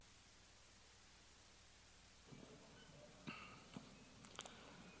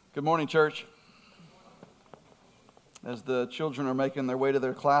Good morning, church. As the children are making their way to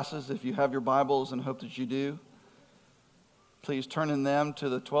their classes, if you have your Bibles, and hope that you do, please turn in them to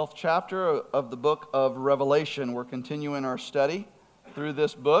the 12th chapter of the book of Revelation. We're continuing our study through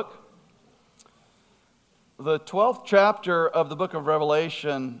this book. The 12th chapter of the book of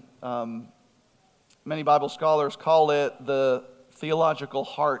Revelation, many Bible scholars call it the theological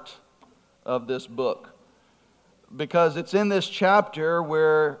heart of this book, because it's in this chapter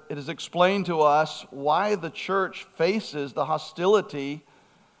where it is explained to us why the church faces the hostility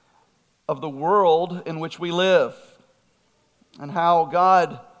of the world in which we live, and how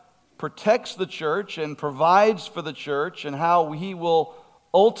God protects the church and provides for the church, and how He will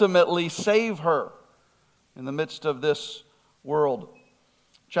ultimately save her in the midst of this world.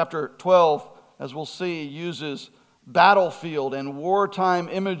 Chapter 12, as we'll see, uses battlefield and wartime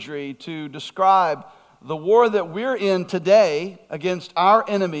imagery to describe the war that we're in today against our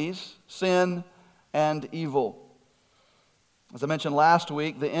enemies, sin and evil. As I mentioned last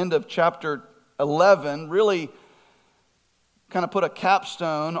week, the end of chapter 11 really kind of put a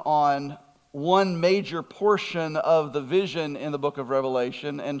capstone on one major portion of the vision in the book of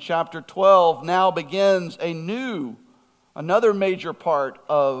Revelation, and chapter 12 now begins another major part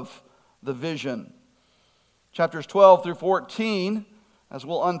of the vision. Chapters 12 through 14, as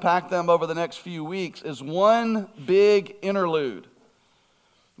we'll unpack them over the next few weeks, is one big interlude.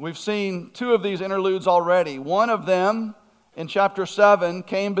 We've seen two of these interludes already. One of them, in chapter 7,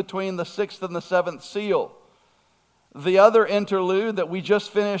 came between the sixth and the seventh seal. The other interlude that we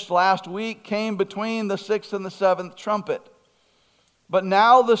just finished last week came between the sixth and the seventh trumpet. But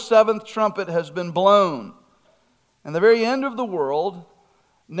now the seventh trumpet has been blown, and the very end of the world,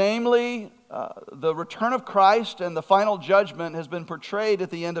 namely the return of Christ and the final judgment, has been portrayed at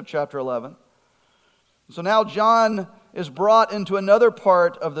the end of chapter 11. So now John is brought into another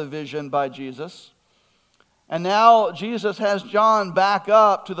part of the vision by Jesus. And now Jesus has John back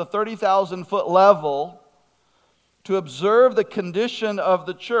up to the 30,000 foot level to observe the condition of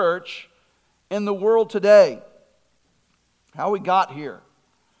the church in the world today. How we got here.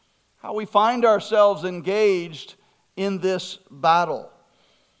 How we find ourselves engaged in this battle.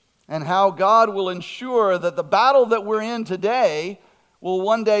 And how God will ensure that the battle that we're in today will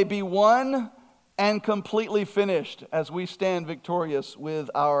one day be won and completely finished as we stand victorious with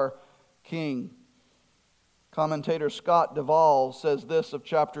our King. Commentator Scott Duvall says this of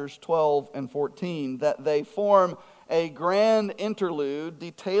chapters 12 and 14, that they form a grand interlude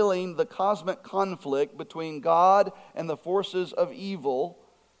detailing the cosmic conflict between God and the forces of evil,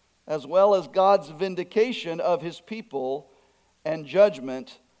 as well as God's vindication of His people and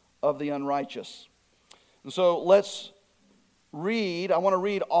judgment of the unrighteous. And so let's read. I want to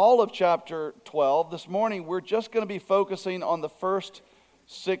read all of chapter 12. This morning we're just going to be focusing on the first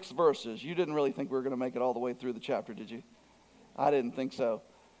 6 verses. You didn't really think we were going to make it all the way through the chapter, did you? I didn't think so.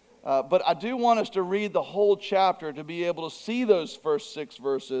 But I do want us to read the whole chapter to be able to see those first 6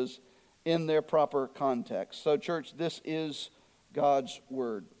 verses in their proper context. So church, this is God's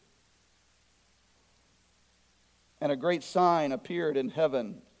word. And a great sign appeared in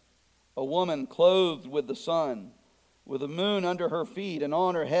heaven, a woman clothed with the sun, with the moon under her feet, and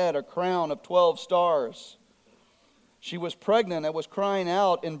on her head a crown of 12 stars. She was pregnant and was crying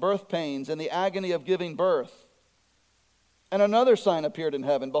out in birth pains and the agony of giving birth. And another sign appeared in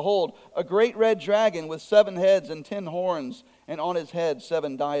heaven. Behold, a great red dragon with 7 heads and 10 horns, and on his head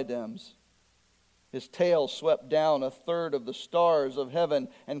 7 diadems. His tail swept down a third of the stars of heaven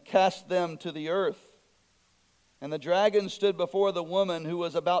and cast them to the earth. And the dragon stood before the woman who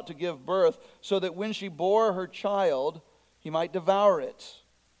was about to give birth, so that when she bore her child, he might devour it.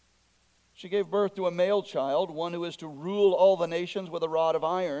 She gave birth to a male child, one who is to rule all the nations with a rod of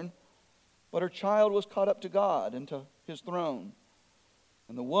iron. But her child was caught up to God and to His throne.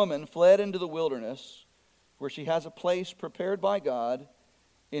 And the woman fled into the wilderness, where she has a place prepared by God,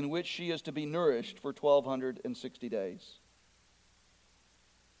 in which she is to be nourished for 1,260 days.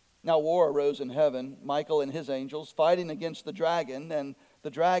 Now war arose in heaven, Michael and his angels fighting against the dragon, and the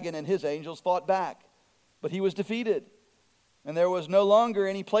dragon and his angels fought back. But he was defeated, and there was no longer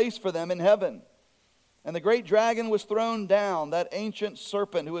any place for them in heaven. And the great dragon was thrown down, that ancient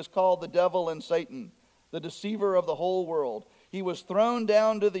serpent who is called the devil and Satan, the deceiver of the whole world. He was thrown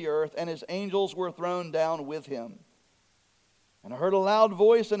down to the earth, and his angels were thrown down with him. And I heard a loud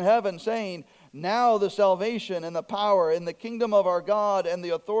voice in heaven saying, now the salvation and the power and the kingdom of our God and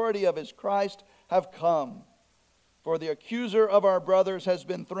the authority of His Christ have come. For the accuser of our brothers has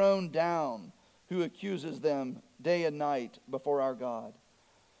been thrown down, who accuses them day and night before our God.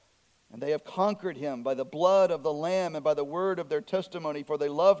 And they have conquered him by the blood of the Lamb and by the word of their testimony, for they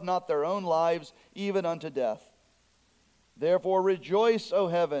love not their own lives even unto death. Therefore rejoice, O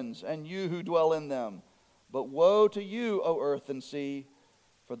heavens, and you who dwell in them. But woe to you, O earth and sea,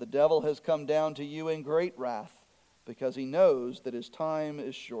 for the devil has come down to you in great wrath, because he knows that his time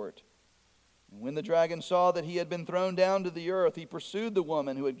is short. And when the dragon saw that he had been thrown down to the earth, he pursued the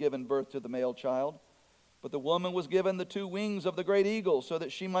woman who had given birth to the male child. But the woman was given the 2 wings of the great eagle, so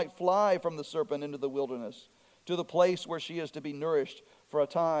that she might fly from the serpent into the wilderness, to the place where she is to be nourished for a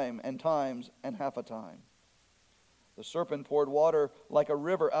time and times and half a time. The serpent poured water like a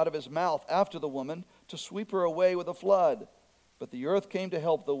river out of his mouth after the woman, to sweep her away with a flood. But the earth came to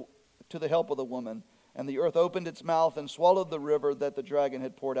the help of the woman, and the earth opened its mouth and swallowed the river that the dragon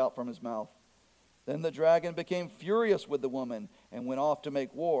had poured out from his mouth. Then the dragon became furious with the woman, and went off to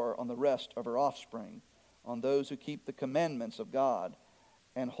make war on the rest of her offspring, on those who keep the commandments of God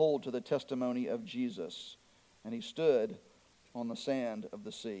and hold to the testimony of Jesus. And he stood on the sand of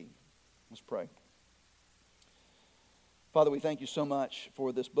the sea. Let's pray. Father, we thank you so much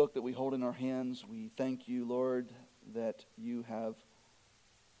for this book that we hold in our hands. We thank you, Lord, that you have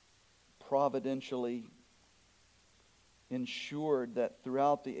providentially ensured that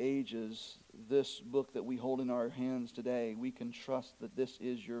throughout the ages, this book that we hold in our hands today, we can trust that this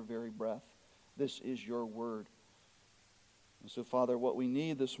is your very breath. This is your word. And so, Father, what we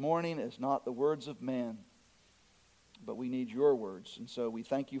need this morning is not the words of man, but we need your words. And so we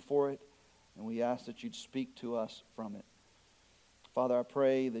thank you for it, and we ask that you'd speak to us from it. Father, I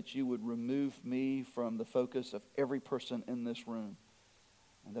pray that you would remove me from the focus of every person in this room,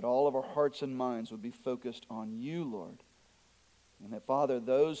 and that all of our hearts and minds would be focused on you, Lord. And that, Father,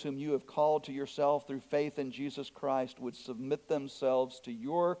 those whom you have called to yourself through faith in Jesus Christ would submit themselves to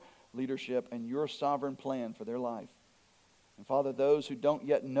your leadership and your sovereign plan for their life. And Father, those who don't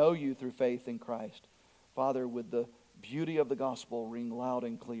yet know you through faith in Christ, Father, would the beauty of the gospel ring loud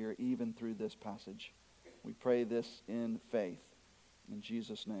and clear even through this passage. We pray this in faith. In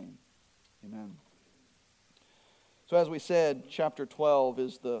Jesus' name, amen. So as we said, chapter 12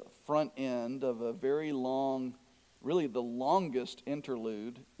 is the front end of a very long, really the longest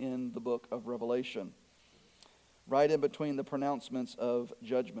interlude in the book of Revelation, right in between the pronouncements of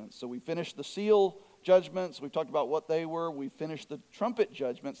judgments. So we finished the seal judgments. We talked about what they were. We finished the trumpet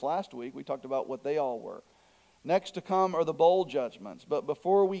judgments last week. We talked about what they all were. Next to come are the bowl judgments. But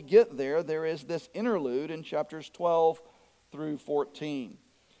before we get there, there is this interlude in chapters 12 through 14.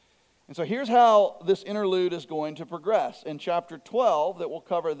 And so here's how this interlude is going to progress. In chapter 12, that we'll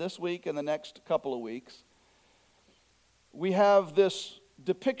cover this week and the next couple of weeks, we have this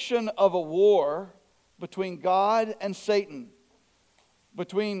depiction of a war between God and Satan,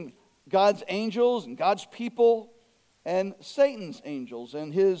 between God's angels and God's people and Satan's angels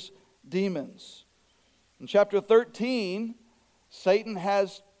and his demons. In chapter 13, Satan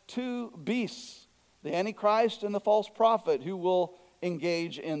has 2 beasts, the Antichrist and the false prophet, who will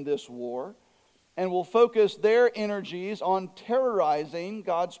engage in this war and will focus their energies on terrorizing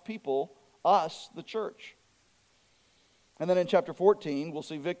God's people, us, the church. And then in chapter 14, we'll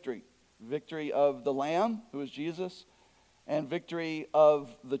see victory. Victory of the Lamb, who is Jesus, and victory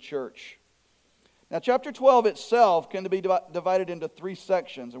of the church. Now, chapter 12 itself can be divided into 3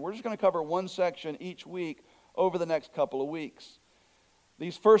 sections, and we're just going to cover one section each week over the next couple of weeks.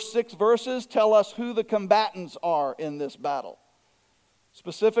 These first 6 verses tell us who the combatants are in this battle.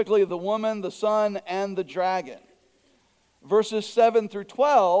 Specifically, the woman, the son, and the dragon. Verses 7 through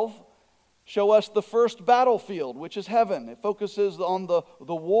 12 show us the first battlefield, which is heaven. It focuses on the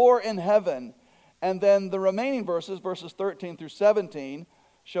war in heaven. And then the remaining verses, verses 13 through 17,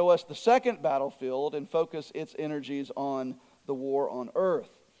 show us the second battlefield and focus its energies on the war on earth.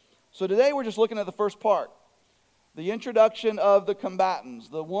 So today we're just looking at the first part. The introduction of the combatants,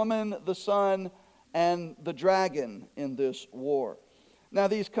 the woman, the son, and the dragon in this war. Now,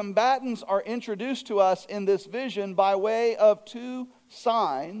 these combatants are introduced to us in this vision by way of 2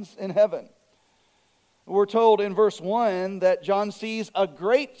 signs in heaven. We're told in verse 1 that John sees a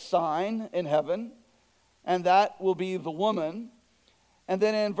great sign in heaven, and that will be the woman. And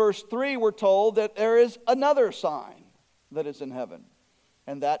then in verse 3, we're told that there is another sign that is in heaven,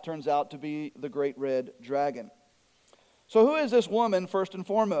 and that turns out to be the great red dragon. So who is this woman, first and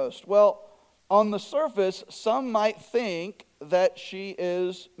foremost? Well, on the surface, some might think that she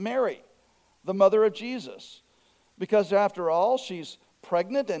is Mary, the mother of Jesus. Because after all, she's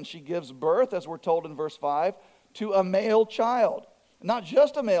pregnant and she gives birth, as we're told in verse 5, to a male child. Not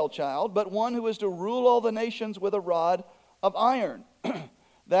just a male child, but one who is to rule all the nations with a rod of iron.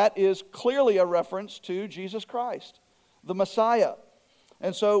 That is clearly a reference to Jesus Christ, the Messiah.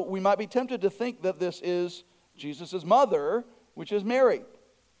 And so we might be tempted to think that this is Jesus' mother, which is Mary.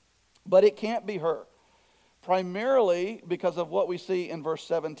 But it can't be her. Primarily because of what we see in verse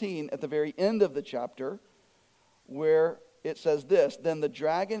 17 at the very end of the chapter, where it says this, "Then the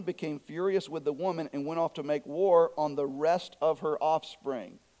dragon became furious with the woman and went off to make war on the rest of her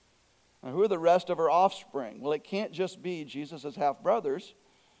offspring." Now, who are the rest of her offspring? Well, it can't just be Jesus' half-brothers.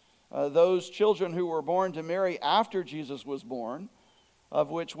 Those children who were born to Mary after Jesus was born, of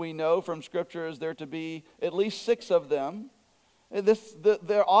which we know from Scripture is there to be at least 6 of them.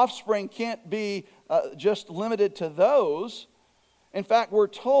 Their offspring can't be just limited to those. In fact, we're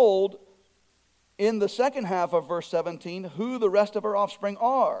told in the second half of verse 17 who the rest of her offspring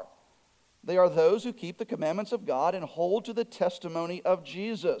are. They are those who keep the commandments of God and hold to the testimony of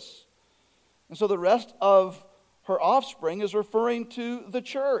Jesus. And so the rest of her offspring is referring to the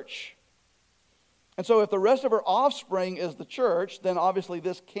church. And so if the rest of her offspring is the church, then obviously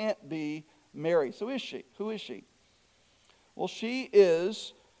this can't be Mary. So is she? Who is she? Well, she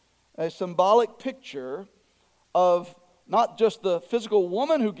is a symbolic picture of not just the physical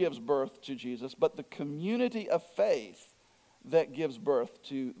woman who gives birth to Jesus, but the community of faith that gives birth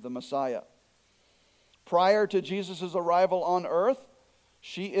to the Messiah. Prior to Jesus' arrival on earth,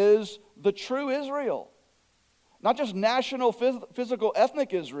 she is the true Israel. Not just national, physical,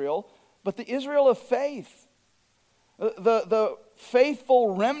 ethnic Israel, but the Israel of faith. The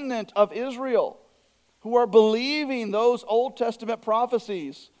faithful remnant of Israel who are believing those Old Testament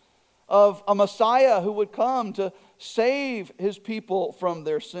prophecies of a Messiah who would come to save his people from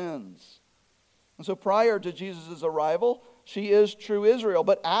their sins. And so prior to Jesus' arrival, she is true Israel.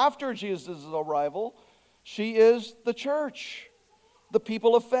 But after Jesus' arrival, she is the church, the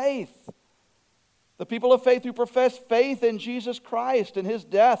people of faith. The people of faith who profess faith in Jesus Christ and his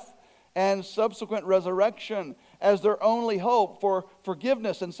death and subsequent resurrection as their only hope for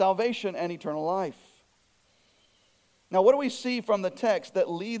forgiveness and salvation and eternal life. Now, what do we see from the text that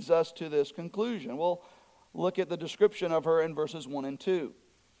leads us to this conclusion? Well, look at the description of her in verses 1 and 2.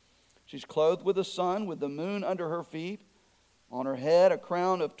 She's clothed with the sun, with the moon under her feet, on her head a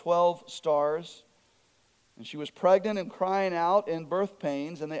crown of 12 stars. And she was pregnant and crying out in birth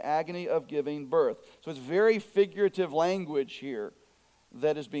pains and the agony of giving birth. So it's very figurative language here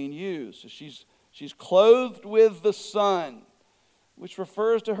that is being used. So she's clothed with the sun, which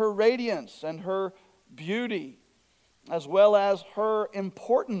refers to her radiance and her beauty, as well as her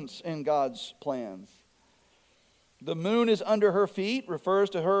importance in God's plans. The moon is under her feet,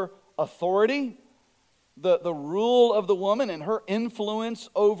 refers to her authority, the rule of the woman and her influence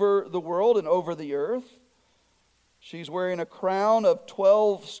over the world and over the earth. She's wearing a crown of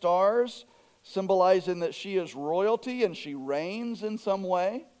 12 stars, symbolizing that she is royalty and she reigns in some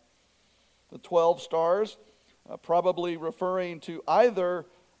way. The 12 stars probably referring to either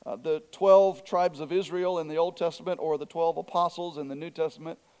the 12 tribes of Israel in the Old Testament or the 12 apostles in the New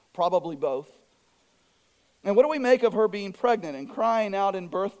Testament, probably both. And what do we make of her being pregnant and crying out in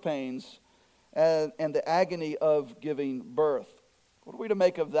birth pains and the agony of giving birth? What are we to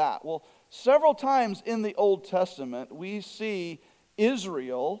make of that? Well, several times in the Old Testament, we see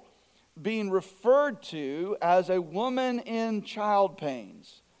Israel being referred to as a woman in child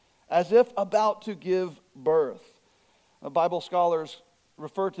pains, as if about to give birth. Bible scholars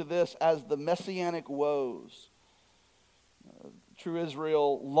refer to this as the messianic woes. True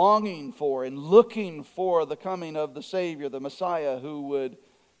Israel longing for and looking for the coming of the Savior, the Messiah, who would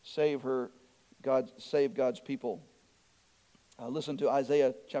save God's people. Listen to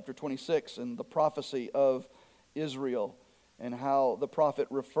Isaiah chapter 26 and the prophecy of Israel and how the prophet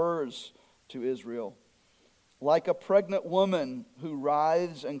refers to Israel. Like a pregnant woman who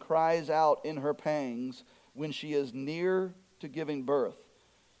writhes and cries out in her pangs when she is near to giving birth,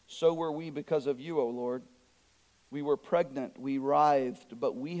 so were we because of you, O Lord. We were pregnant, we writhed,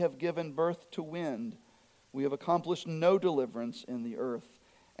 but we have given birth to wind. We have accomplished no deliverance in the earth,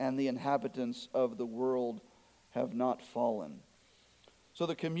 and the inhabitants of the world have not fallen. So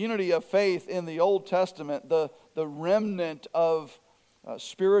the community of faith in the Old Testament, the remnant of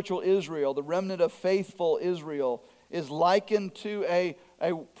spiritual Israel, the remnant of faithful Israel, is likened to a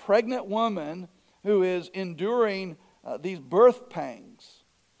pregnant woman who is enduring these birth pangs,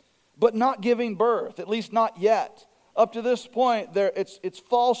 but not giving birth, at least not yet. Up to this point, it's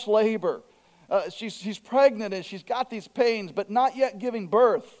false labor. She's pregnant and she's got these pains, but not yet giving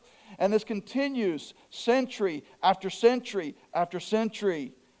birth. And this continues century after century after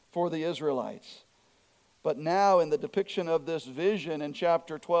century for the Israelites. But now in the depiction of this vision in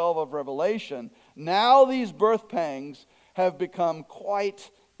chapter 12 of Revelation, now these birth pangs have become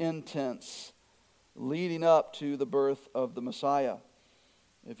quite intense, leading up to the birth of the Messiah.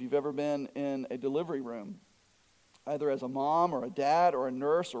 If you've ever been in a delivery room, either as a mom or a dad or a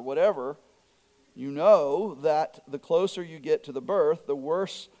nurse or whatever, you know that the closer you get to the birth, the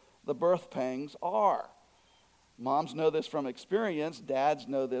worse the birth pangs are. Moms know this from experience. Dads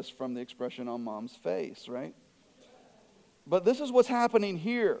know this from the expression on mom's face, right? But this is what's happening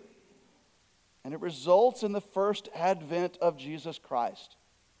here. And it results in the first advent of Jesus Christ,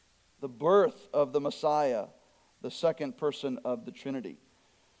 the birth of the Messiah, the second person of the Trinity.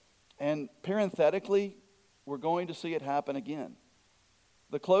 And parenthetically, we're going to see it happen again.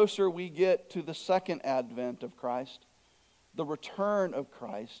 The closer we get to the second advent of Christ, the return of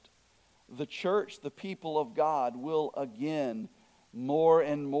Christ, the church, the people of God, will again more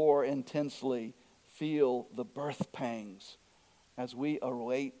and more intensely feel the birth pangs as we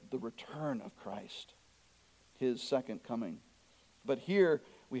await the return of Christ, his second coming. But here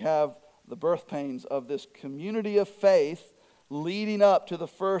we have the birth pains of this community of faith leading up to the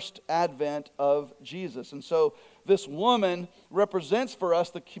first advent of Jesus. And so this woman represents for us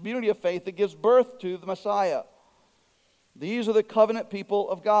the community of faith that gives birth to the Messiah. These are the covenant people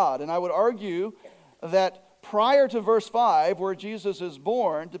of God. And I would argue that prior to verse 5, where Jesus is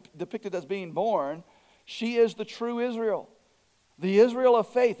born, depicted as being born, she is the true Israel, the Israel of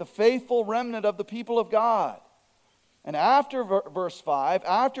faith, the faithful remnant of the people of God. And after verse 5,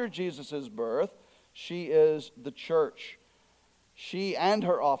 after Jesus' birth, she is the church. She and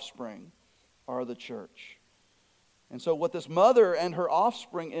her offspring are the church. And so what this mother and her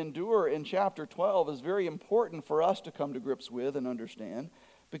offspring endure in chapter 12 is very important for us to come to grips with and understand,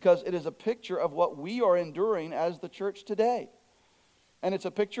 because it is a picture of what we are enduring as the church today. And it's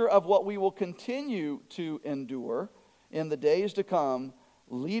a picture of what we will continue to endure in the days to come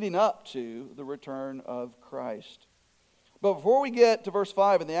leading up to the return of Christ. But before we get to verse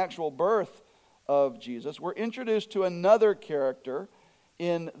 5 and the actual birth of Jesus, we're introduced to another character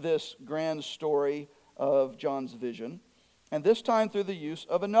in this grand story of John's vision, and this time through the use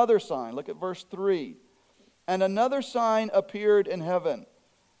of another sign. Look at verse 3. And another sign appeared in heaven.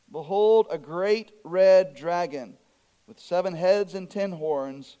 Behold, a great red dragon with 7 heads and 10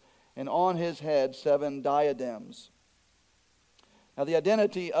 horns, and on his head 7 diadems. Now the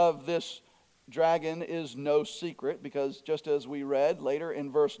identity of this dragon is no secret, because just as we read later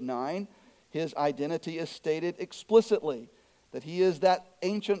in verse 9, his identity is stated explicitly, that he is that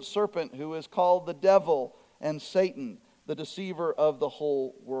ancient serpent who is called the devil and Satan, the deceiver of the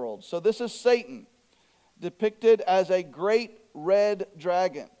whole world. So this is Satan, depicted as a great red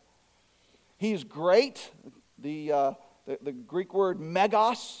dragon. He's great, the Greek word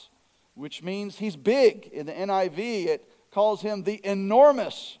megos, which means he's big. In the NIV, it calls him the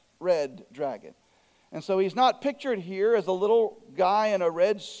enormous red dragon. And so he's not pictured here as a little guy in a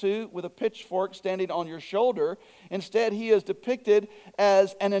red suit with a pitchfork standing on your shoulder. Instead, he is depicted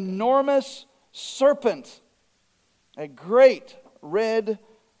as an enormous serpent, a great red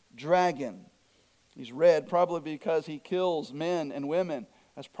dragon. He's red probably because he kills men and women.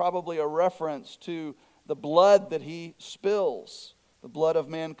 That's probably a reference to the blood that he spills, the blood of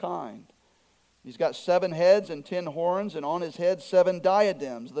mankind. He's got 7 heads and 10 horns, and on his head 7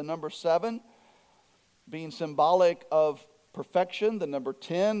 diadems. The number 7 being symbolic of perfection, the number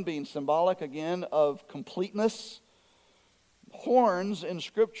 10 being symbolic again of completeness. Horns in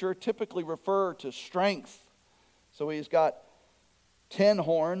Scripture typically refer to strength. So he's got 10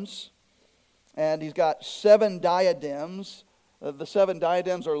 horns, and he's got 7 diadems. The 7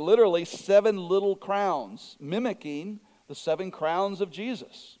 diadems are literally 7 little crowns, mimicking the 7 crowns of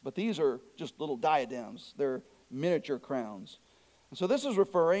Jesus. But these are just little diadems. They're miniature crowns. And so this is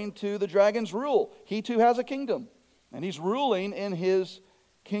referring to the dragon's rule. He too has a kingdom, and he's ruling in his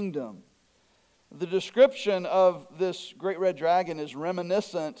kingdom. The description of this great red dragon is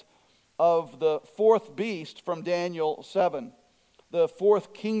reminiscent of the 4th beast from Daniel 7, the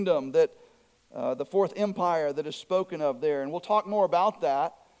 4th kingdom, that the 4th empire that is spoken of there. And we'll talk more about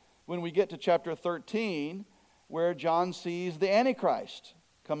that when we get to chapter 13, where John sees the Antichrist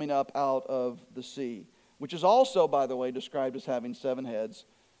coming up out of the sea, which is also, by the way, described as having 7 heads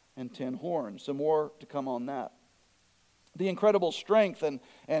and 10 horns. Some more to come on that. The incredible strength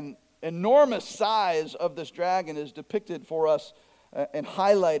and enormous size of this dragon is depicted for us and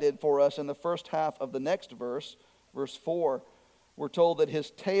highlighted for us in the first half of the next verse, verse 4. We're told that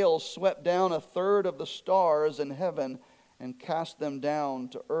his tail swept down 1/3 of the stars in heaven and cast them down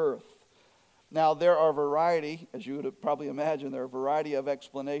to earth. Now, there are a variety, as you would probably imagine, there are a variety of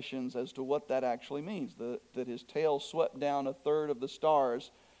explanations as to what that actually means, that his tail swept down 1/3 of the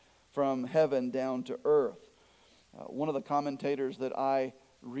stars from heaven down to earth. One of the commentators that I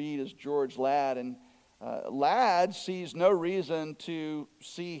read is George Ladd, and Ladd sees no reason to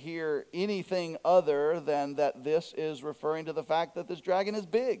see here anything other than that this is referring to the fact that this dragon is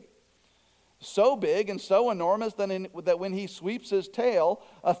big. So big and so enormous that when he sweeps his tail,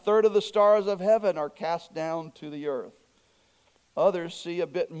 a third of the stars of heaven are cast down to the earth. Others see a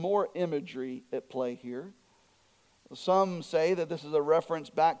bit more imagery at play here. Some say that this is a reference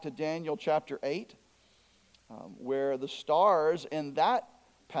back to Daniel chapter 8, where the stars in that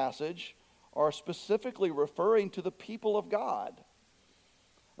passage are specifically referring to the people of God.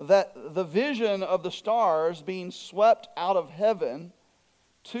 That the vision of the stars being swept out of heaven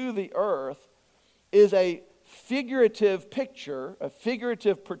to the earth is a figurative picture, a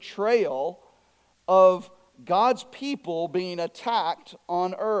figurative portrayal of God's people being attacked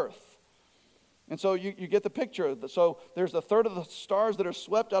on earth. And so you get the picture. So there's a third of the stars that are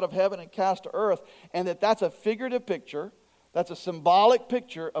swept out of heaven and cast to earth, and that's a figurative picture. That's a symbolic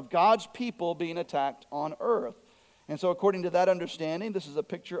picture of God's people being attacked on earth. And so according to that understanding, this is a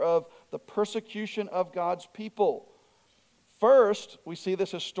picture of the persecution of God's people. First, we see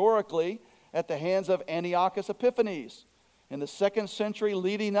this historically at the hands of Antiochus Epiphanes in the 2nd century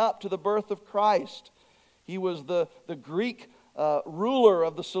leading up to the birth of Christ. He was the Greek ruler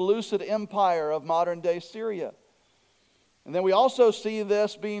of the Seleucid Empire of modern-day Syria. And then we also see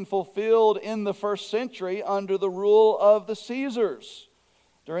this being fulfilled in the 1st century under the rule of the Caesars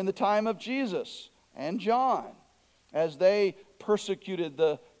during the time of Jesus and John as they persecuted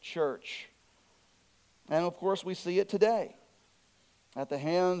the church. And of course we see it today at the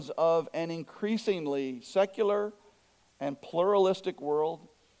hands of an increasingly secular and pluralistic world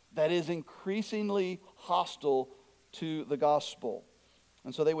that is increasingly hostile to the gospel.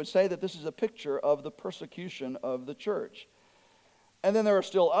 And so they would say that this is a picture of the persecution of the church. And then there are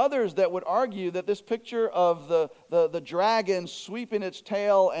still others that would argue that this picture of the dragon sweeping its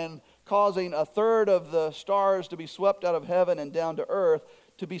tail and causing a third of the stars to be swept out of heaven and down to earth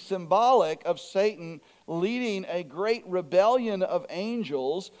to be symbolic of Satan leading a great rebellion of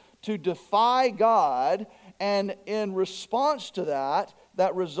angels to defy God, and in response to that,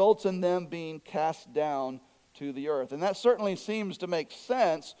 that results in them being cast down to the earth. And that certainly seems to make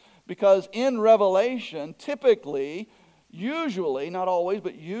sense because in Revelation, typically, usually, not always,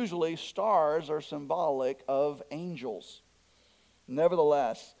 but usually, stars are symbolic of angels.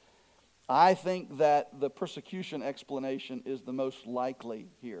 Nevertheless, I think that the persecution explanation is the most likely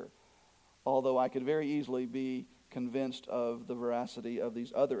here, although I could very easily be convinced of the veracity of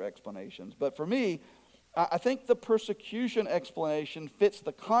these other explanations. But for me, I think the persecution explanation fits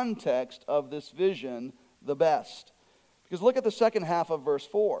the context of this vision the best. Because look at the second half of verse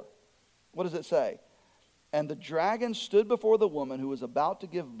 4. What does it say? And the dragon stood before the woman who was about to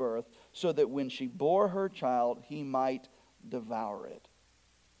give birth, so that when she bore her child, he might devour it.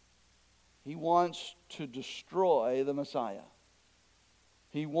 He wants to destroy the Messiah.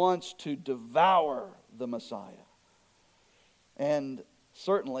 He wants to devour the Messiah. And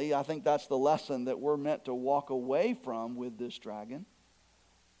certainly, I think that's the lesson that we're meant to walk away from with this dragon.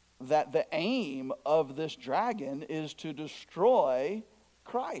 That the aim of this dragon is to destroy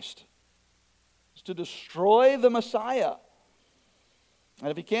Christ. It's to destroy the Messiah.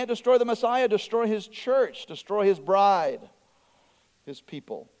 And if he can't destroy the Messiah, destroy his church, destroy his bride, his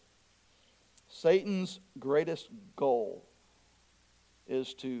people. Satan's greatest goal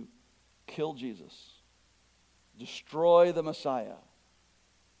is to kill Jesus, destroy the Messiah,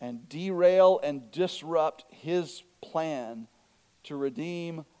 and derail and disrupt his plan to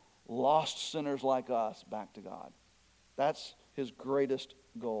redeem lost sinners like us back to God. That's his greatest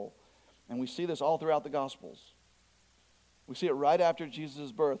goal. And we see this all throughout the Gospels. We see it right after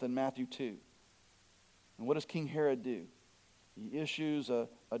Jesus' birth in Matthew 2. And what does King Herod do? He issues a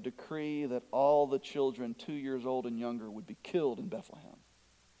decree that all the children 2 years old and younger would be killed in Bethlehem.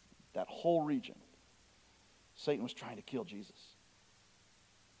 That whole region. Satan was trying to kill Jesus.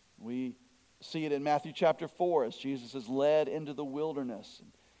 We see it in Matthew chapter 4 as Jesus is led into the wilderness.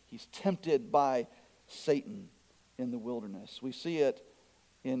 And he's tempted by Satan in the wilderness. We see it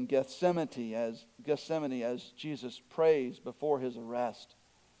in Gethsemane as Jesus prays before his arrest.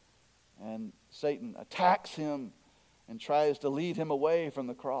 And Satan attacks him and tries to lead him away from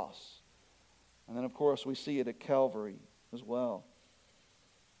the cross. And then, of course, we see it at Calvary as well.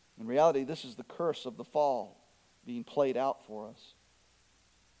 In reality, this is the curse of the fall being played out for us.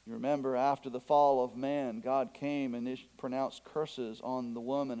 You remember, after the fall of man, God came and pronounced curses on the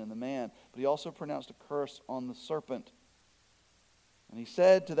woman and the man, but he also pronounced a curse on the serpent. And he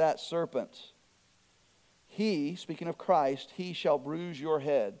said to that serpent, he, speaking of Christ, he shall bruise your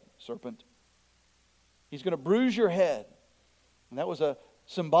head, serpent. He's going to bruise your head. And that was a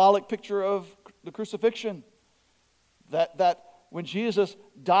symbolic picture of the crucifixion. That when Jesus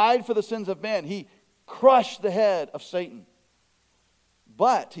died for the sins of men, he crushed the head of Satan.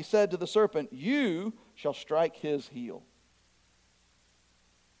 But he said to the serpent, "You shall strike his heel."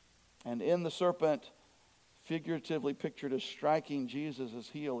 And in the serpent, figuratively pictured as striking Jesus'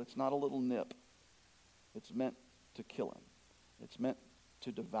 heel, it's not a little nip. It's meant to kill him. It's meant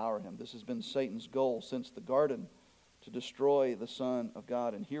to devour him. This has been Satan's goal since the garden, to destroy the Son of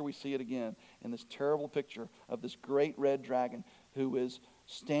God. And here we see it again in this terrible picture of this great red dragon who is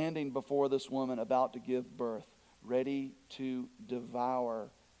standing before this woman about to give birth, ready to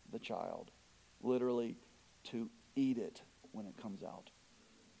devour the child, literally to eat it when it comes out.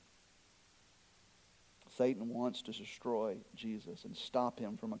 Satan wants to destroy Jesus and stop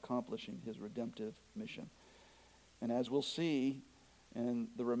him from accomplishing his redemptive mission. And as we'll see in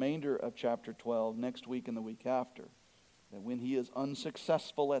the remainder of chapter 12, next week and the week after, that when he is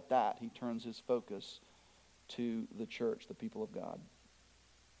unsuccessful at that, he turns his focus to the church, the people of God.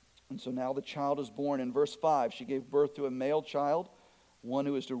 And so now the child is born. In verse 5, she gave birth to a male child, one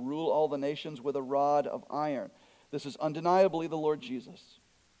who is to rule all the nations with a rod of iron. This is undeniably the Lord Jesus.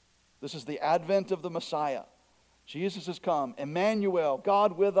 This is the advent of the Messiah. Jesus has come, Emmanuel,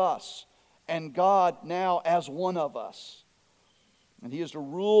 God with us, and God now as one of us. And he is to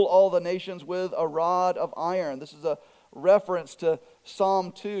rule all the nations with a rod of iron. This is a reference to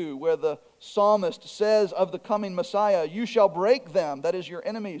Psalm 2, where the psalmist says of the coming Messiah, "You shall break them," that is your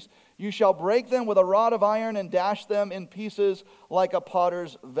enemies, "you shall break them with a rod of iron and dash them in pieces like a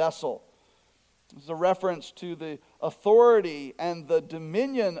potter's vessel." This is a reference to the authority and the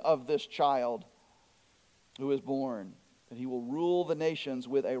dominion of this child who is born, that he will rule the nations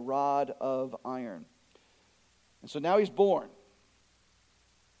with a rod of iron. And so now he's born,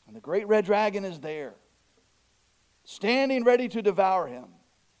 and the great red dragon is there, standing ready to devour him.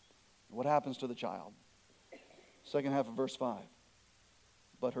 What happens to the child? Second half of verse 5.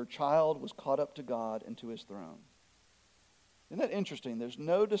 But her child was caught up to God and to his throne. Isn't that interesting? There's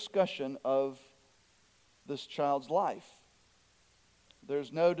no discussion of this child's life.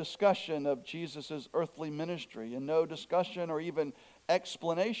 There's no discussion of Jesus' earthly ministry, and no discussion or even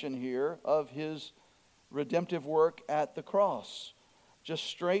explanation here of his redemptive work at the cross. Just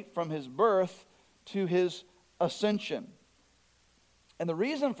straight from his birth to his ascension. And the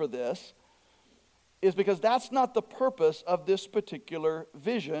reason for this is because that's not the purpose of this particular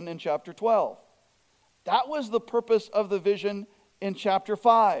vision in chapter 12. That was the purpose of the vision in chapter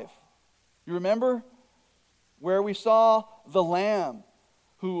 5. You remember? Where we saw the Lamb,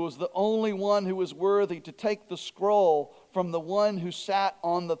 who was the only one who was worthy to take the scroll from the one who sat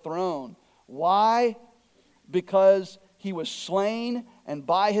on the throne. Why? Because he was slain, and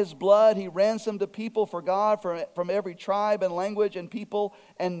by his blood he ransomed a people for God from every tribe and language and people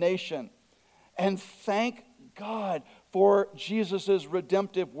and nation. And thank God for Jesus'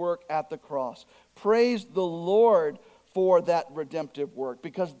 redemptive work at the cross. Praise the Lord for that redemptive work,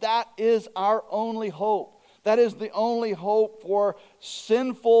 because that is our only hope. That is the only hope for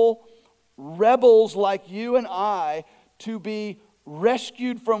sinful rebels like you and I to be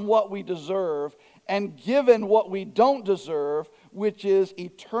rescued from what we deserve and given what we don't deserve, which is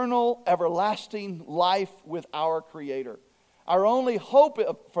eternal, everlasting life with our Creator. Our only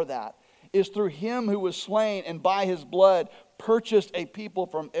hope for that is through Him who was slain and by His blood purchased a people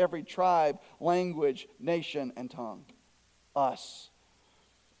from every tribe, language, nation, and tongue. Us.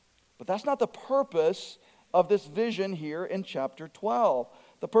 But that's not the purpose of this vision here in chapter 12.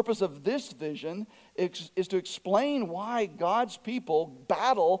 The purpose of this vision is to explain why God's people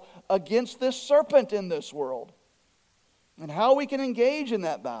battle against this serpent in this world, and how we can engage in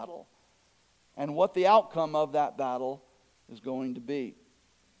that battle, and what the outcome of that battle is going to be.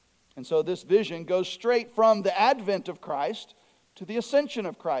 And so this vision goes straight from the advent of Christ to the ascension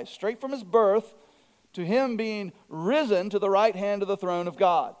of Christ, straight from his birth to him being risen to the right hand of the throne of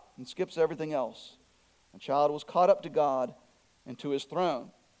God, and skips everything else. The child was caught up to God and to his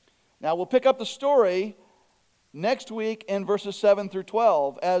throne. Now we'll pick up the story next week in verses 7 through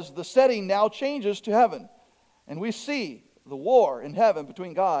 12 as the setting now changes to heaven. And we see the war in heaven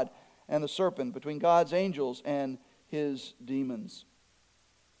between God and the serpent, between God's angels and his demons.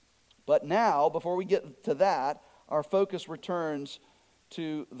 But now, before we get to that, our focus returns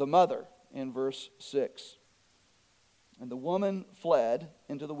to the mother in verse 6. And the woman fled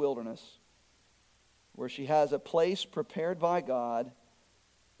into the wilderness, where she has a place prepared by God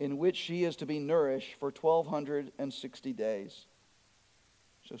in which she is to be nourished for 1,260 days.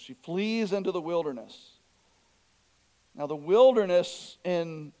 So she flees into the wilderness. Now the wilderness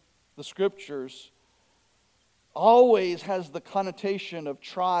in the Scriptures always has the connotation of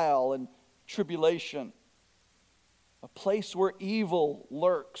trial and tribulation. A place where evil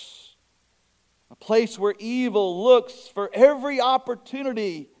lurks. A place where evil looks for every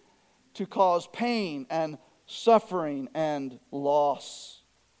opportunity to cause pain and suffering and loss.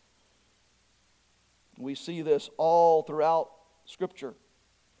 We see this all throughout Scripture.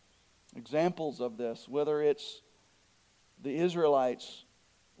 Examples of this, whether it's the Israelites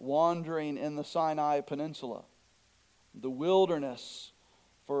wandering in the Sinai Peninsula, the wilderness,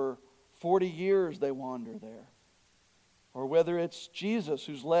 for 40 years they wander there. Or whether it's Jesus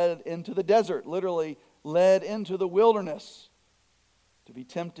who's led into the desert, literally led into the wilderness to be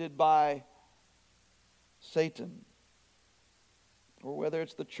tempted by Satan. Or whether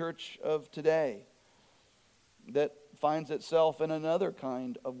it's the church of today that finds itself in another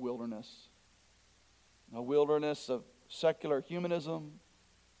kind of wilderness. A wilderness of secular humanism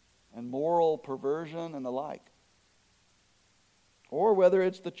and moral perversion and the like. Or whether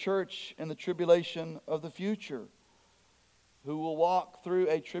it's the church in the tribulation of the future, who will walk through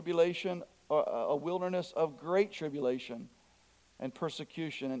a tribulation, a wilderness of great tribulation and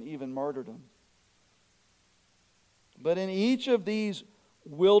persecution and even martyrdom. But in each of these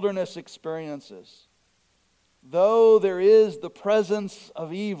wilderness experiences, though there is the presence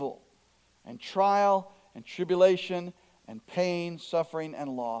of evil and trial and tribulation and pain, suffering,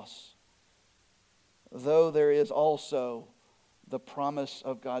 and loss, though there is also the promise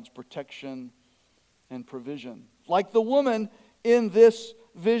of God's protection and provision. Like the woman in this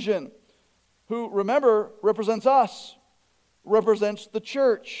vision, who, remember, represents us, represents the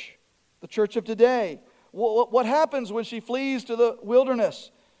church of today. What happens when she flees to the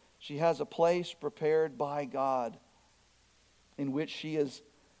wilderness? She has a place prepared by God in which she is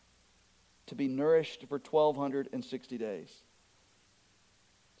to be nourished for 1,260 days.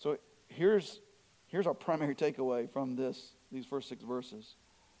 So here's our primary takeaway from these first 6 verses.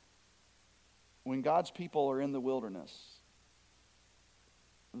 When God's people are in the wilderness,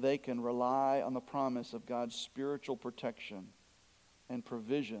 they can rely on the promise of God's spiritual protection and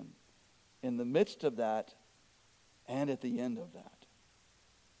provision in the midst of that and at the end of that.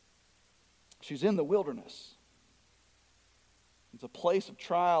 She's in the wilderness. It's a place of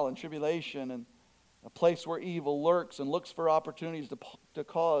trial and tribulation, and a place where evil lurks and looks for opportunities to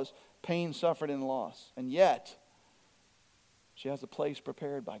cause pain, suffering, and loss. And yet, she has a place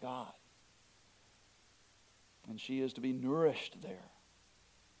prepared by God. And she is to be nourished there.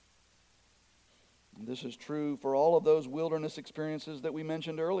 And this is true for all of those wilderness experiences that we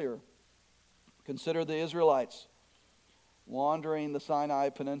mentioned earlier. Consider the Israelites wandering the Sinai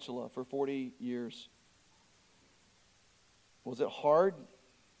Peninsula for 40 years. Was it hard?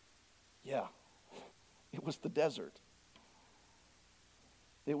 Yeah. It was the desert.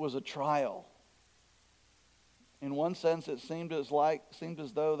 It was a trial. In one sense, it seemed as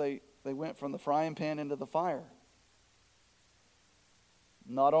though they went from the frying pan into the fire.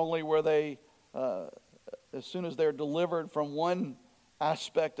 Not only were they, as soon as they're delivered from one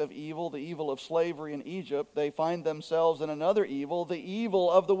aspect of evil, the evil of slavery in Egypt, they find themselves in another evil, the evil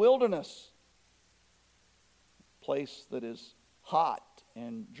of the wilderness. A place that is hot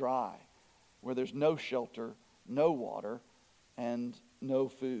and dry, where there's no shelter, no water, and no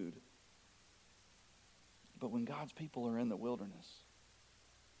food. But when God's people are in the wilderness,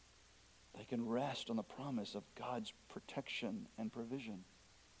 they can rest on the promise of God's protection and provision.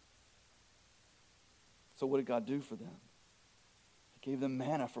 So what did God do for them? He gave them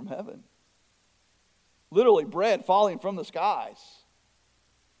manna from heaven. Literally bread falling from the skies.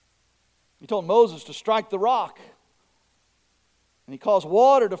 He told Moses to strike the rock. And he caused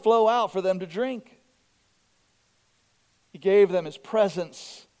water to flow out for them to drink. He gave them His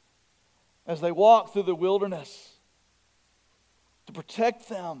presence as they walked through the wilderness to protect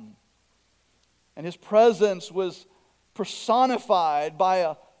them. And His presence was personified by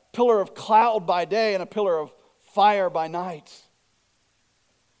a pillar of cloud by day and a pillar of fire by night.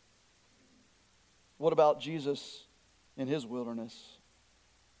 What about Jesus in His wilderness,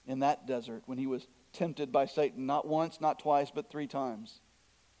 in that desert, when He was tempted by Satan, not once, not twice, but 3 times?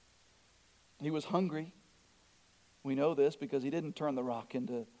 He was hungry. We know this because He didn't turn the rock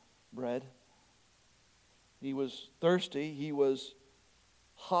into bread. He was thirsty. He was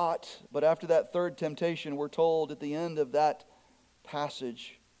hot. But after that third temptation, we're told at the end of that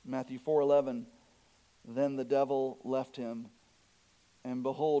passage, Matthew 4:11, then the devil left him, and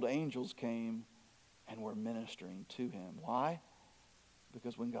behold, angels came and were ministering to him. Why?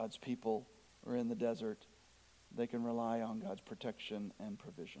 Because when God's people are in the desert, they can rely on God's protection and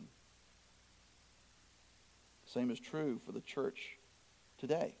provision. Same is true for the church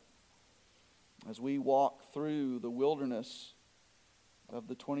today. As we walk through the wilderness of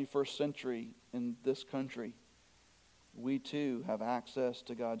the 21st century in this country, we too have access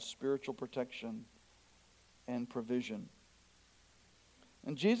to God's spiritual protection and provision.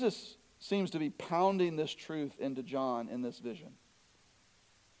 And Jesus seems to be pounding this truth into John in this vision,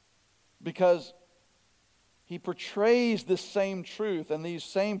 because he portrays this same truth and these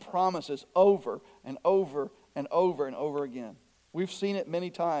same promises over and over and over and over again. We've seen it many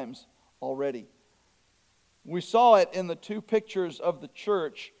times already. We saw it in the two pictures of the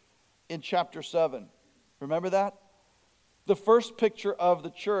church in chapter 7. Remember that? The first picture of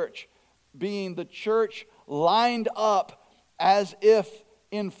the church being the church lined up as if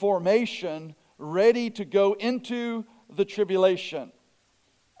in formation, ready to go into the tribulation.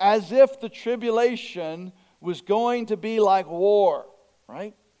 As if the tribulation was going to be like war,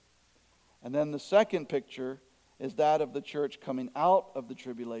 right? And then the second picture is that of the church coming out of the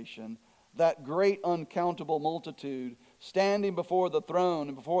tribulation, that great uncountable multitude standing before the throne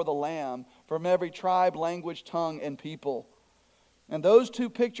and before the Lamb from every tribe, language, tongue, and people. And those two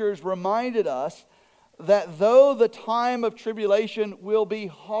pictures reminded us that though the time of tribulation will be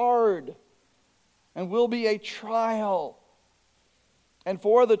hard and will be a trial, and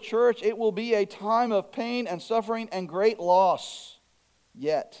for the church it will be a time of pain and suffering and great loss,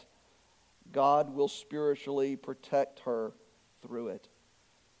 yet God will spiritually protect her through it.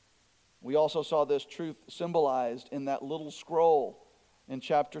 We also saw this truth symbolized in that little scroll in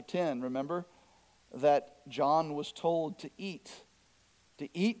chapter 10. Remember that John was told to eat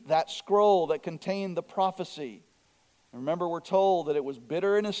that scroll that contained the prophecy. And remember, we're told that it was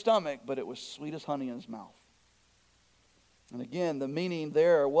bitter in his stomach, but it was sweet as honey in his mouth. And again, the meaning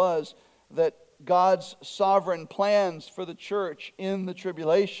there was that God's sovereign plans for the church in the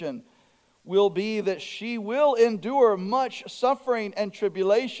tribulation will be that she will endure much suffering and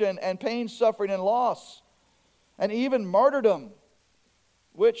tribulation and pain, suffering, and loss, and even martyrdom,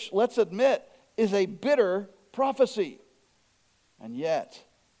 which, let's admit, is a bitter prophecy. And yet,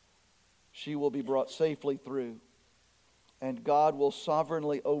 she will be brought safely through, and God will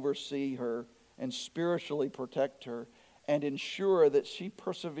sovereignly oversee her and spiritually protect her and ensure that she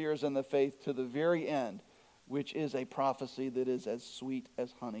perseveres in the faith to the very end, which is a prophecy that is as sweet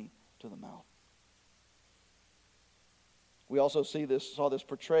as honey to the mouth. We also saw this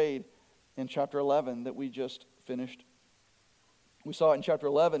portrayed in chapter 11 that we just finished. We saw it in chapter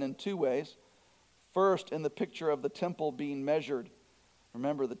 11 in two ways. First, in the picture of the temple being measured.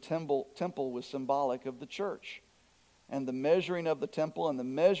 Remember, the temple was symbolic of the church. And the measuring of the temple and the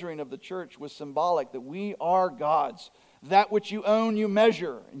measuring of the church was symbolic that we are God's. That which you own, you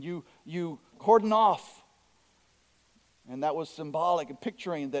measure, and you cordon off. And that was symbolic and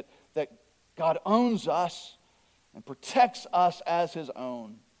picturing that God owns us and protects us as His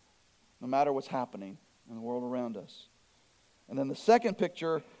own, no matter what's happening in the world around us. And then the second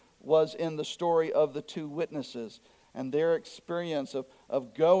picture was in the story of the two witnesses and their experience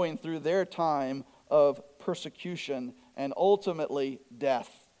of going through their time of persecution and ultimately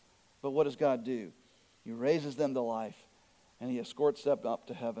death. But what does God do? He raises them to life, and He escorts them up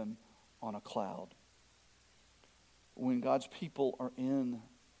to heaven on a cloud. When God's people are in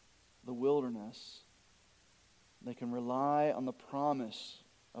the wilderness, they can rely on the promise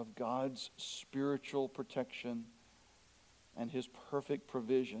of God's spiritual protection and His perfect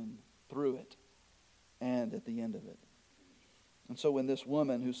provision through it and at the end of it. And so when this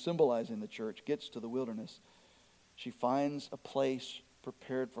woman who's symbolizing the church gets to the wilderness, she finds a place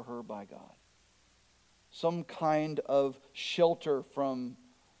prepared for her by God. Some kind of shelter from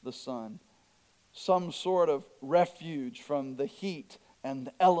the sun. Some sort of refuge from the heat and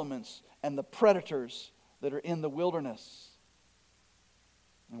the elements and the predators that are in the wilderness.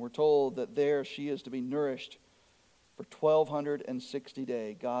 And we're told that there she is to be nourished for 1,260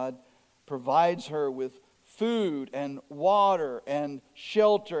 days. God provides her with food and water and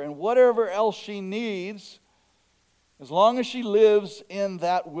shelter and whatever else she needs as long as she lives in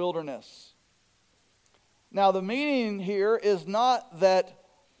that wilderness. Now, the meaning here is not that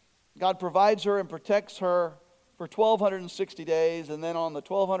God provides her and protects her for 1,260 days, and then on the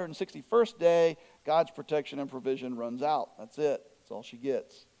 1,261st day, God's protection and provision runs out. That's it. That's all she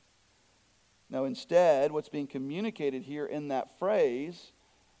gets. Now, instead, what's being communicated here in that phrase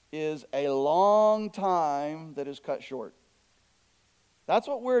is a long time that is cut short. That's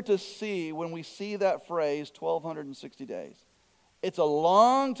what we're to see when we see that phrase, 1,260 days. It's a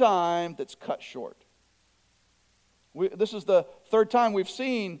long time that's cut short. This is the third time we've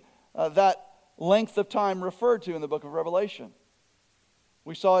seen that length of time referred to in the book of Revelation.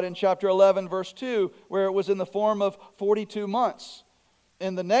 We saw it in chapter 11, verse 2, where it was in the form of 42 months.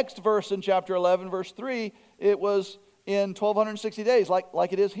 In the next verse in chapter 11, verse 3, it was in 1260 days,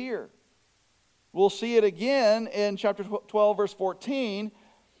 like it is here. We'll see it again in chapter 12, verse 14,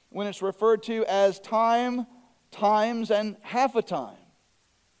 when it's referred to as time, times, and half a time.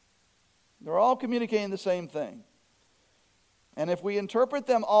 They're all communicating the same thing. And if we interpret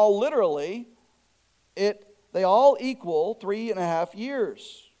them all literally, they all equal 3.5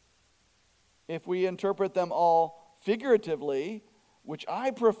 years. If we interpret them all figuratively, which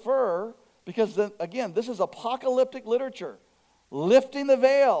I prefer, because then, again, this is apocalyptic literature, lifting the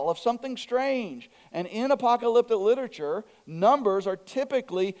veil of something strange. And in apocalyptic literature, numbers are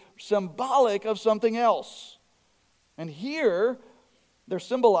typically symbolic of something else. And here, they're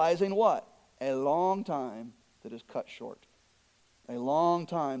symbolizing what? A long time that is cut short. A long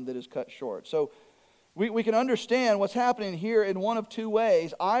time that is cut short. So we can understand what's happening here in one of two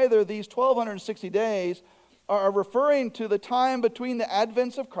ways. Either these 1260 days are referring to the time between the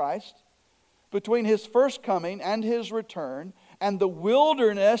advents of Christ, between his first coming and his return, and the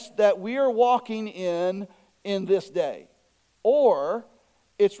wilderness that we are walking in this day. Or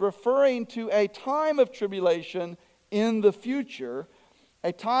it's referring to a time of tribulation in the future,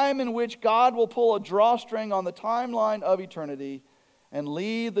 a time in which God will pull a drawstring on the timeline of eternity and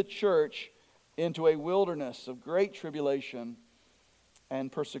lead the church into a wilderness of great tribulation and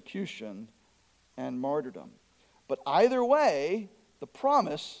persecution and martyrdom. But either way, the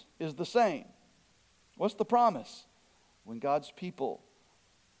promise is the same. What's the promise? When God's people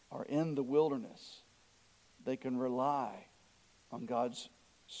are in the wilderness, they can rely on God's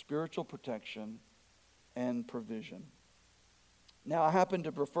spiritual protection and provision. Now, I happen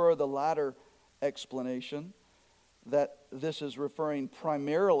to prefer the latter explanation, that this is referring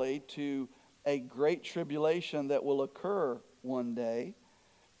primarily to a great tribulation that will occur one day,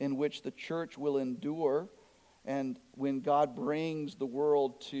 in which the church will endure, and when God brings the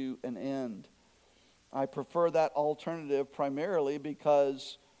world to an end. I prefer that alternative primarily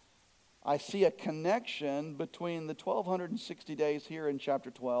because I see a connection between the 1260 days here in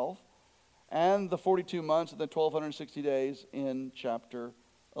chapter 12 and the 42 months of the 1260 days in chapter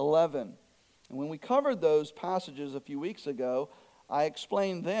 11. And when we covered those passages a few weeks ago, I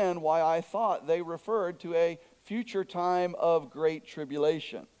explained then why I thought they referred to a future time of great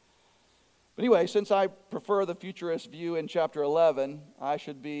tribulation. But anyway, since I prefer the futurist view in chapter 11, I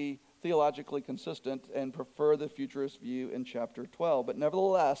should be theologically consistent and prefer the futurist view in chapter 12. But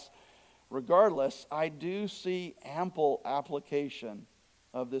nevertheless, regardless, I do see ample application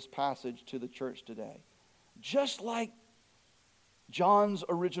of this passage to the church today. Just like John's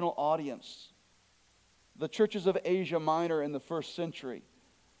original audience, the churches of Asia Minor in the first century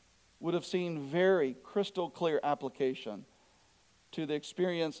would have seen very crystal clear application to the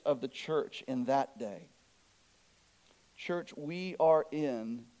experience of the church in that day. Church, we are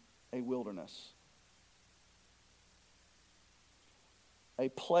in a wilderness, a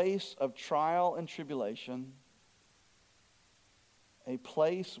place of trial and tribulation, a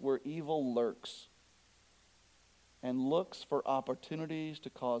place where evil lurks and looks for opportunities to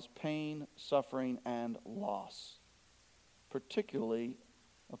cause pain, suffering, and loss, particularly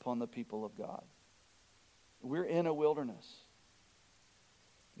upon the people of God. We're in a wilderness.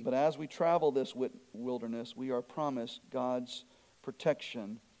 But as we travel this wilderness, we are promised God's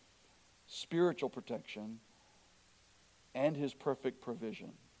protection, spiritual protection, and his perfect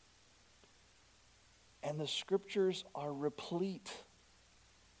provision. And the scriptures are replete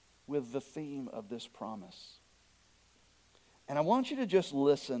with the theme of this promise. And I want you to just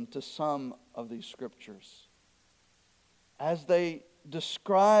listen to some of these scriptures as they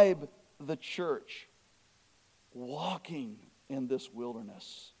describe the church walking in this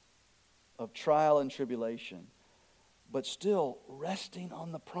wilderness of trial and tribulation, but still resting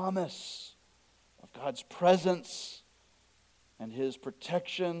on the promise of God's presence and his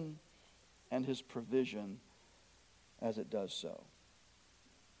protection and his provision as it does so.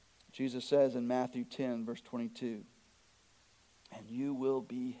 Jesus says in Matthew 10, verse 22, "And you will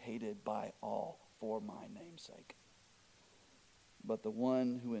be hated by all for my name's sake. But the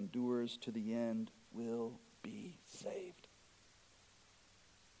one who endures to the end will be saved."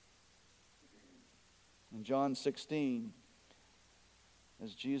 In John 16,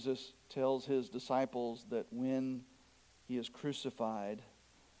 as Jesus tells his disciples that when he is crucified,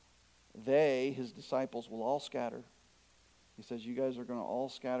 they, his disciples, will all scatter. He says, you guys are going to all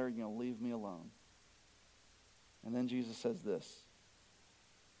scatter. You're going to leave me alone. And then Jesus says this,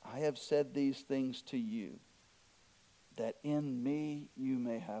 "I have said these things to you, that in me you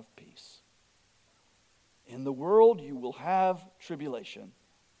may have peace. In the world you will have tribulation.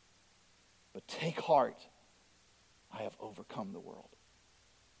 But take heart, I have overcome the world."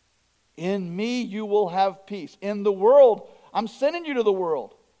 In me you will have peace. In the world, I'm sending you to the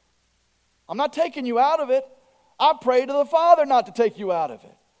world. I'm not taking you out of it. I pray to the Father not to take you out of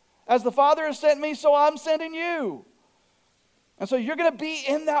it. As the Father has sent me, so I'm sending you. And so you're going to be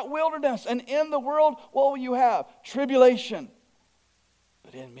in that wilderness. And in the world, what will you have? Tribulation.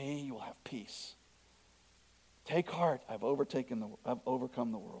 But in me, you will have peace. Take heart. I've overcome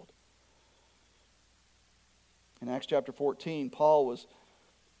the world. In Acts chapter 14, Paul was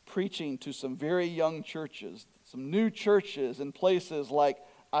preaching to some very young churches, some new churches in places like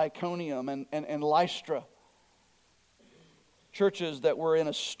Iconium and Lystra. Churches that were in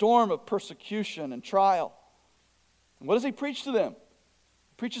a storm of persecution and trial. And what does he preach to them?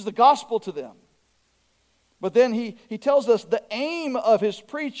 He preaches the gospel to them. But then he tells us the aim of his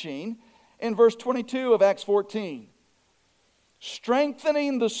preaching in verse 22 of Acts 14.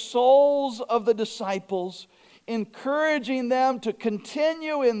 Strengthening the souls of the disciples, encouraging them to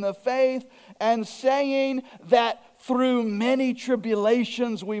continue in the faith, and saying that through many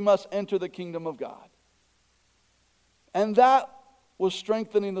tribulations we must enter the kingdom of God. And that was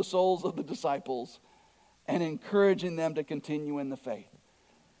strengthening the souls of the disciples and encouraging them to continue in the faith.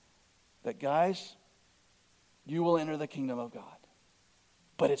 That, guys, you will enter the kingdom of God.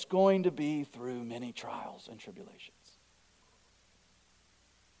 But it's going to be through many trials and tribulations.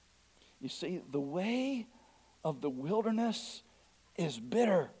 You see, the way of the wilderness is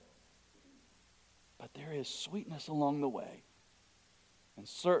bitter. But there is sweetness along the way. And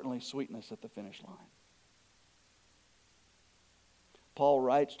certainly sweetness at the finish line. Paul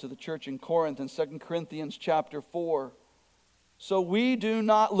writes to the church in Corinth in 2 Corinthians chapter 4, so we do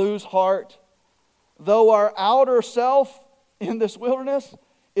not lose heart, though our outer self in this wilderness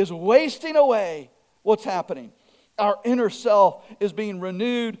is wasting away. What's happening? Our inner self is being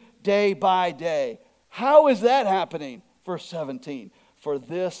renewed day by day. How is that happening? Verse 17, for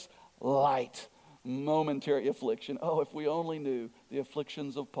this light momentary affliction. Oh, if we only knew the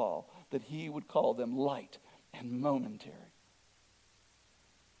afflictions of Paul, that he would call them light and momentary.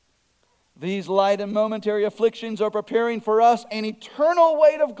 These light and momentary afflictions are preparing for us an eternal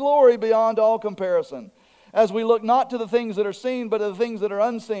weight of glory beyond all comparison, as we look not to the things that are seen, but to the things that are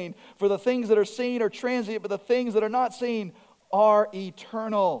unseen. For the things that are seen are transient, but the things that are not seen are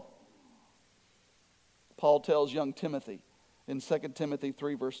eternal. Paul tells young Timothy in 2 Timothy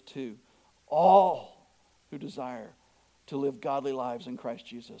 3 verse 2, all who desire to live godly lives in Christ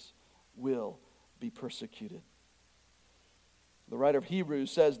Jesus will be persecuted. The writer of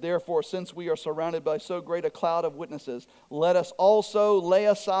Hebrews says, therefore, since we are surrounded by so great a cloud of witnesses, let us also lay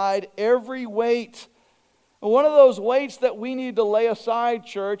aside every weight. One of those weights that we need to lay aside,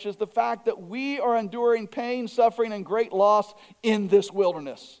 church, is the fact that we are enduring pain, suffering, and great loss in this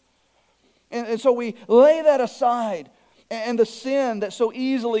wilderness. And so we lay that aside, and the sin that so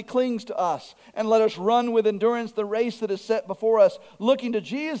easily clings to us, and let us run with endurance the race that is set before us, looking to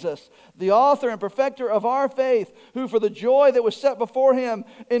Jesus, the author and perfecter of our faith, who for the joy that was set before him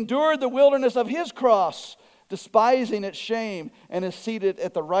endured the wilderness of his cross, despising its shame, and is seated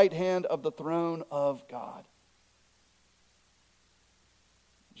at the right hand of the throne of God.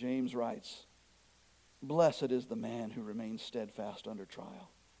 James writes, blessed is the man who remains steadfast under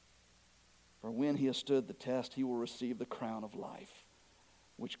trial. For when he has stood the test, he will receive the crown of life,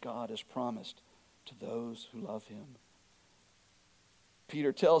 which God has promised to those who love him.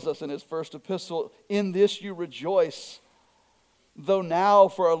 Peter tells us in his first epistle, in this you rejoice, though now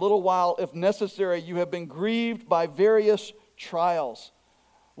for a little while, if necessary, you have been grieved by various trials.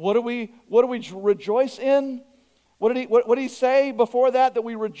 What do we rejoice in? What did he say before that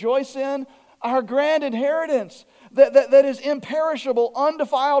we rejoice in? Our grand inheritance that is imperishable,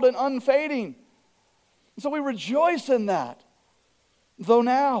 undefiled, and unfading. So we rejoice in that. Though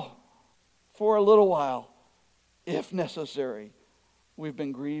now, for a little while, if necessary, we've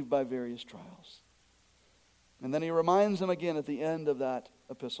been grieved by various trials. And then he reminds them again at the end of that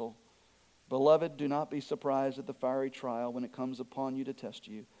epistle, beloved, do not be surprised at the fiery trial when it comes upon you to test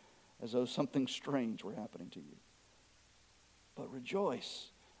you, as though something strange were happening to you. But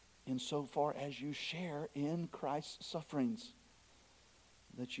rejoice insofar as you share in Christ's sufferings,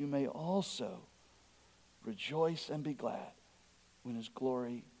 that you may also rejoice and be glad when his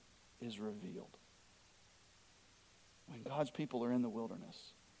glory is revealed. When God's people are in the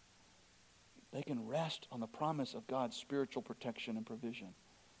wilderness, they can rest on the promise of God's spiritual protection and provision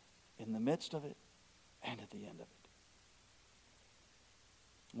in the midst of it and at the end of it.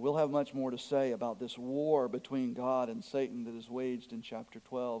 We'll have much more to say about this war between God and Satan that is waged in chapter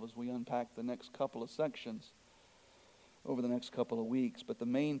 12 as we unpack the next couple of sections over the next couple of weeks. But the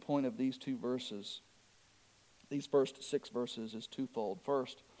main point of these two verses, these first 6 verses, is twofold.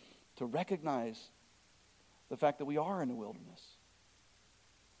 First, to recognize the fact that we are in the wilderness.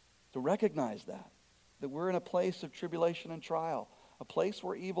 To recognize that we're in a place of tribulation and trial, a place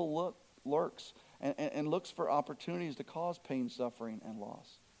where evil lurks and looks for opportunities to cause pain, suffering, and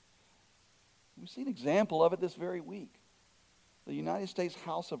loss. We've seen an example of it this very week. The United States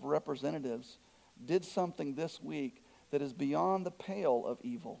House of Representatives did something this week that is beyond the pale of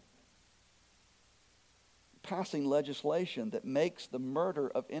evil, passing legislation that makes the murder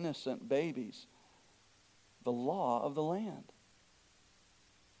of innocent babies the law of the land.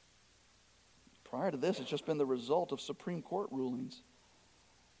 Prior to this, it's just been the result of Supreme Court rulings.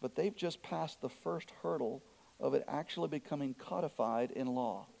 But they've just passed the first hurdle of it actually becoming codified in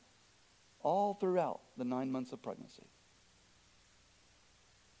law, all throughout the 9 months of pregnancy.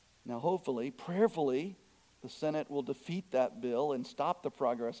 Now, hopefully, prayerfully, the Senate will defeat that bill and stop the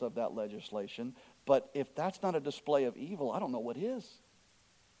progress of that legislation. But if that's not a display of evil, I don't know what is.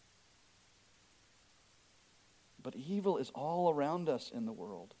 But evil is all around us in the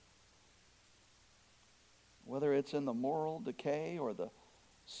world. Whether it's in the moral decay or the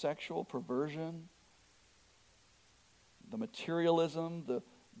sexual perversion, the materialism, the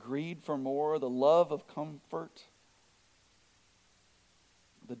greed for more, the love of comfort,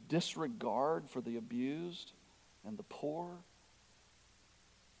 the disregard for the abused and the poor,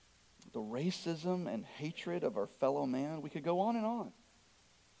 the racism and hatred of our fellow man. We could go on and on.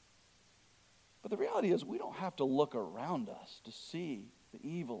 But the reality is we don't have to look around us to see the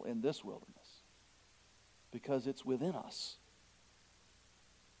evil in this wilderness, because it's within us.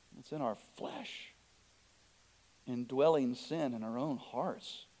 It's in our flesh. Indwelling sin in our own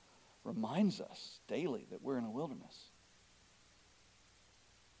hearts reminds us daily that we're in a wilderness.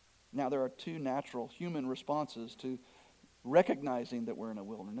 Now, there are two natural human responses to recognizing that we're in a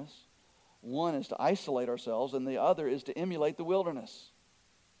wilderness. One is to isolate ourselves, and the other is to emulate the wilderness.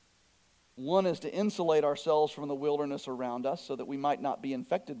 One is to insulate ourselves from the wilderness around us so that we might not be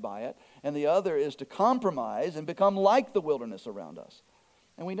infected by it. And the other is to compromise and become like the wilderness around us.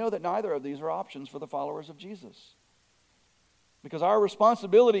 And we know that neither of these are options for the followers of Jesus. Because our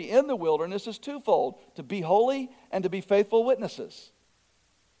responsibility in the wilderness is twofold: to be holy and to be faithful witnesses.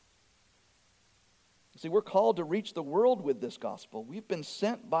 See, we're called to reach the world with this gospel. We've been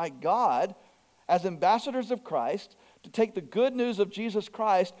sent by God as ambassadors of Christ to take the good news of Jesus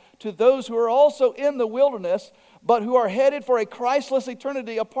Christ to those who are also in the wilderness, but who are headed for a Christless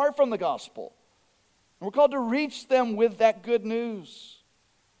eternity apart from the gospel. And we're called to reach them with that good news.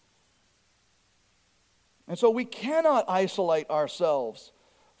 And so we cannot isolate ourselves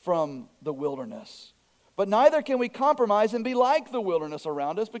from the wilderness. But neither can we compromise and be like the wilderness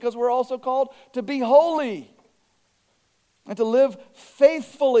around us, because we're also called to be holy and to live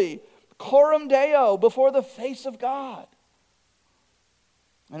faithfully, coram Deo, before the face of God.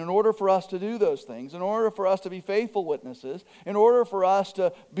 And in order for us to do those things, in order for us to be faithful witnesses, in order for us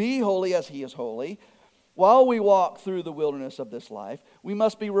to be holy as He is holy, while we walk through the wilderness of this life, we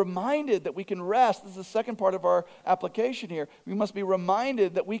must be reminded that we can rest. This is the second part of our application here. We must be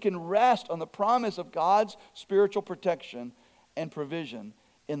reminded that we can rest on the promise of God's spiritual protection and provision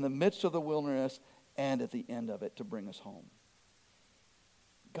in the midst of the wilderness and at the end of it to bring us home.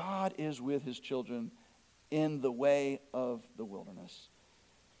 God is with His children in the way of the wilderness.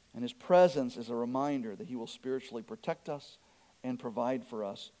 And His presence is a reminder that He will spiritually protect us and provide for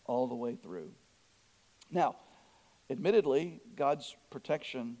us all the way through. Now, admittedly, God's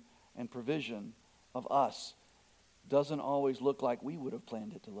protection and provision of us doesn't always look like we would have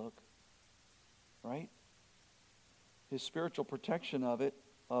planned it to look, right? His spiritual protection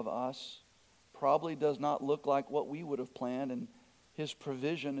of us, probably does not look like what we would have planned, and His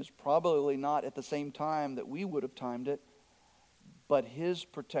provision is probably not at the same time that we would have timed it, but His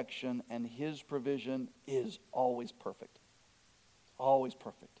protection and His provision is always perfect. Always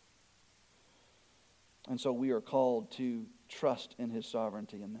perfect. And so we are called to trust in His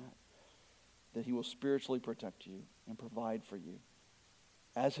sovereignty in that He will spiritually protect you and provide for you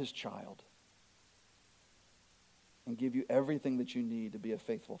as His child and give you everything that you need to be a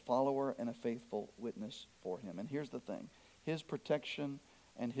faithful follower and a faithful witness for Him. And here's the thing: His protection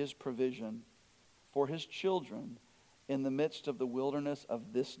and His provision for His children in the midst of the wilderness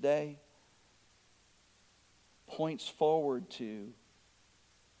of this day points forward to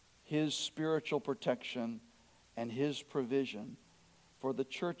His spiritual protection and His provision for the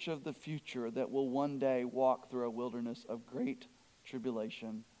church of the future that will one day walk through a wilderness of great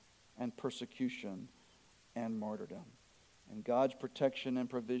tribulation and persecution and martyrdom. And God's protection and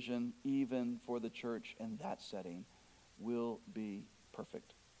provision, even for the church in that setting, will be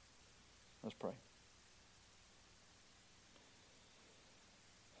perfect. Let's pray.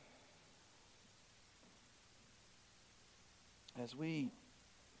 as we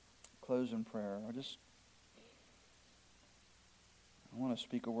close in prayer, I want to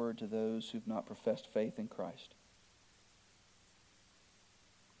speak a word to those who've not professed faith in Christ.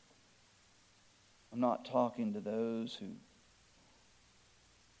 I'm not talking to those who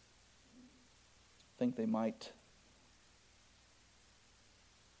think they might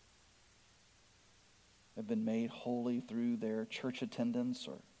have been made holy through their church attendance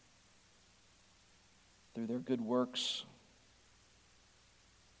or through their good works.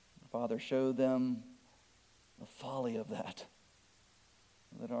 Father, show them the folly of that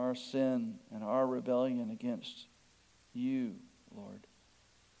our sin and our rebellion against you, Lord,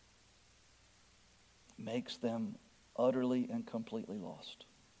 makes them utterly and completely lost.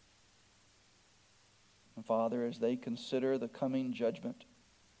 And Father, as they consider the coming judgment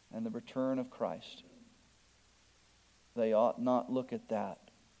and the return of Christ, they ought not look at that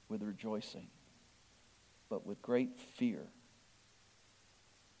with rejoicing, but with great fear.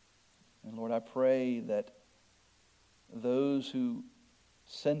 And Lord, I pray that those who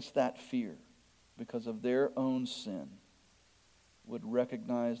sense that fear because of their own sin would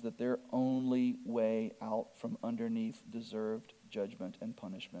recognize that their only way out from underneath deserved judgment and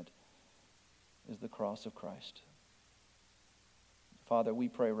punishment is the cross of Christ. Father, we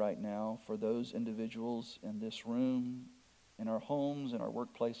pray right now for those individuals in this room, in our homes, in our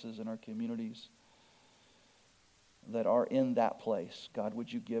workplaces, in our communities that are in that place. God,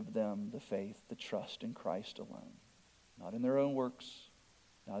 would you give them the faith, the trust in Christ alone? Not in their own works,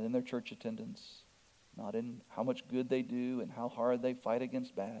 not in their church attendance, not in how much good they do and how hard they fight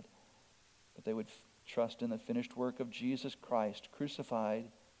against bad, but they would trust in the finished work of Jesus Christ, crucified,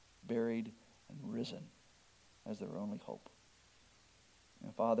 buried, and risen as their only hope.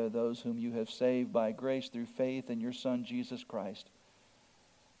 And Father, those whom you have saved by grace through faith in your Son, Jesus Christ,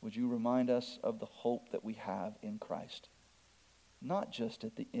 would you remind us of the hope that we have in Christ, not just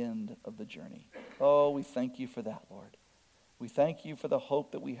at the end of the journey. Oh, we thank you for that, Lord. We thank you for the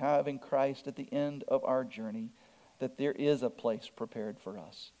hope that we have in Christ at the end of our journey, that there is a place prepared for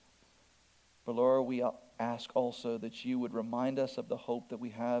us. But Lord, we ask also that you would remind us of the hope that we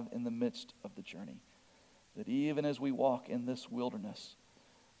have in the midst of the journey, that even as we walk in this wilderness,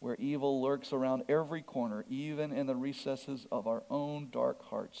 where evil lurks around every corner, even in the recesses of our own dark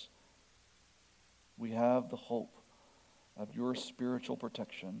hearts, we have the hope of your spiritual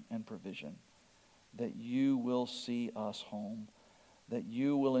protection and provision, that you will see us home, that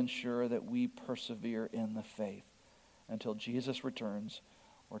you will ensure that we persevere in the faith until Jesus returns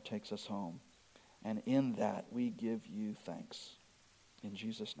or takes us home. And in that we give you thanks. In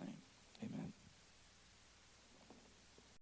Jesus' name, amen.